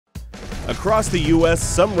Across the U.S.,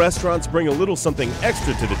 some restaurants bring a little something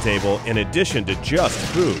extra to the table in addition to just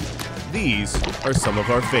food. These are some of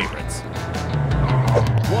our favorites.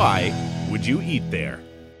 Why would you eat there?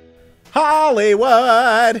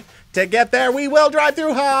 Hollywood! To get there, we will drive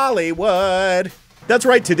through Hollywood! That's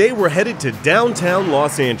right, today we're headed to downtown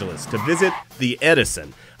Los Angeles to visit the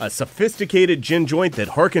Edison, a sophisticated gin joint that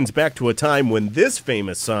harkens back to a time when this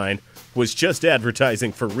famous sign was just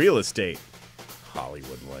advertising for real estate.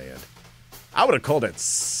 Hollywood land. I would have called it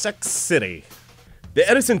Sex City. The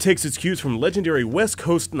Edison takes its cues from legendary West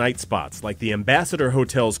Coast night spots like the Ambassador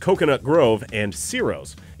Hotel's Coconut Grove and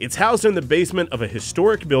Ciro's. It's housed in the basement of a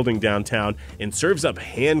historic building downtown and serves up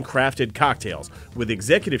handcrafted cocktails with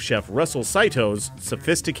executive chef Russell Saito's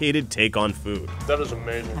sophisticated take on food. That is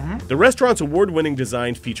amazing. The restaurant's award-winning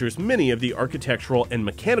design features many of the architectural and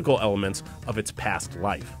mechanical elements of its past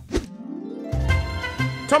life.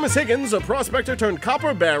 Thomas Higgins, a prospector turned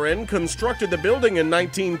copper baron, constructed the building in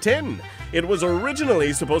 1910. It was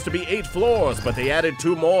originally supposed to be 8 floors, but they added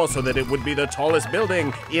 2 more so that it would be the tallest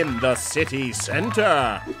building in the city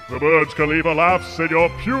center. The Burj Khalifa laughs at your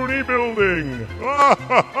puny building.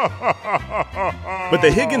 But the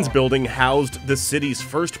Higgins building housed the city's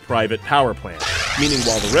first private power plant, meaning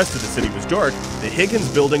while the rest of the city was dark, the Higgins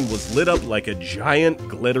building was lit up like a giant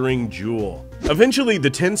glittering jewel. Eventually,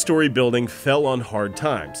 the 10-story building fell on hard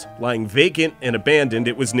times. Lying vacant and abandoned,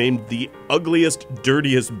 it was named the ugliest,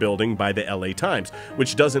 dirtiest building by the LA Times,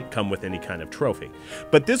 which doesn't come with any kind of trophy.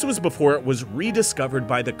 But this was before it was rediscovered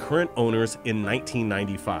by the current owners in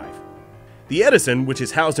 1995. The Edison, which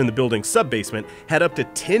is housed in the building's sub-basement, had up to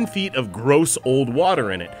 10 feet of gross old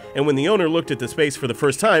water in it, and when the owner looked at the space for the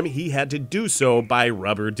first time, he had to do so by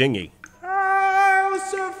rubber dinghy.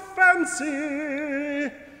 House of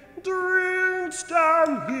fancy, drinks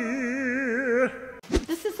down here.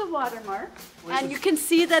 This is a watermark, and you can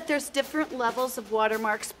see that there's different levels of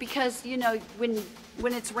watermarks because, you know, when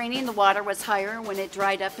it's raining, the water was higher. When it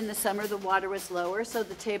dried up in the summer, the water was lower, so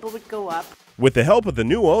the table would go up. With the help of the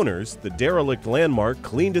new owners, the derelict landmark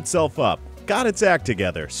cleaned itself up, got its act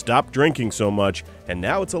together, stopped drinking so much, and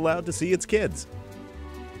now it's allowed to see its kids.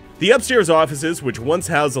 The upstairs offices, which once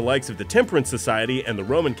housed the likes of the Temperance Society and the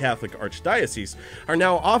Roman Catholic Archdiocese, are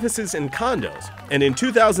now offices and condos. And in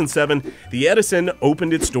 2007, the Edison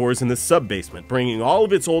opened its doors in the sub-basement, bringing all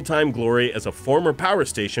of its old-time glory as a former power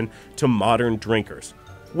station to modern drinkers.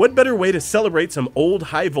 What better way to celebrate some old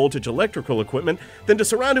high-voltage electrical equipment than to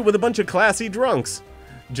surround it with a bunch of classy drunks?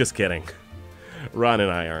 Just kidding. Ron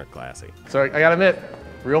and I aren't classy. So I gotta admit,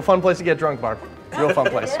 real fun place to get drunk, Barb. Real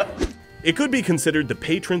fun place. It could be considered the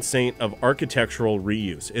patron saint of architectural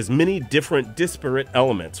reuse, as many different disparate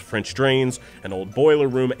elements, French drains, an old boiler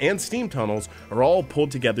room, and steam tunnels are all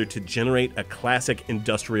pulled together to generate a classic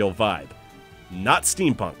industrial vibe. Not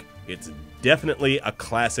steampunk, it's definitely a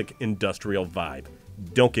classic industrial vibe.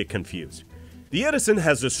 Don't get confused. The Edison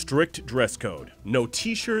has a strict dress code. No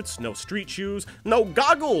t-shirts, no street shoes, no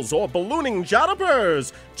goggles or ballooning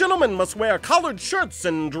jodhpurs. Gentlemen must wear collared shirts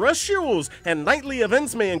and dress shoes, and nightly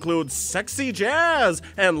events may include sexy jazz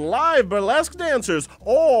and live burlesque dancers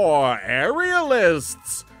or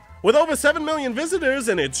aerialists. With over 7 million visitors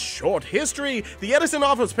in its short history, the Edison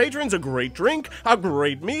offers patrons a great drink, a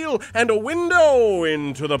great meal, and a window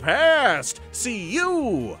into the past. See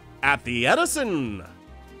you at the Edison.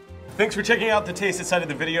 Thanks for checking out the tasted side of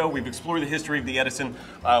the video. We've explored the history of the Edison.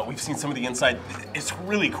 We've seen some of the inside. It's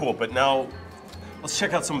really cool, but now let's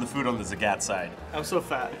check out some of the food on the Zagat side. I'm so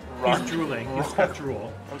fat. He's drooling. He's got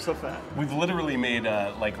drool. I'm so fat. We've literally made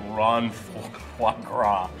like Ron foie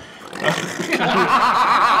gras.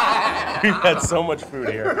 We've had so much food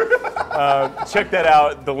here. Check that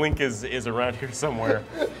out. The link is around here somewhere.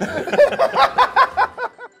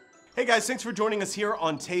 Hey guys, thanks for joining us here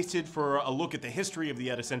on Tasted for a look at the history of the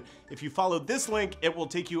Edison. If you follow this link, it will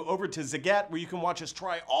take you over to Zagat, where you can watch us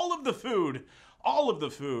try all of the food.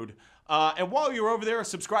 And while you're over there,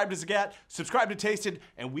 subscribe to Zagat, subscribe to Tasted,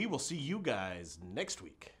 and we will see you guys next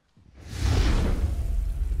week.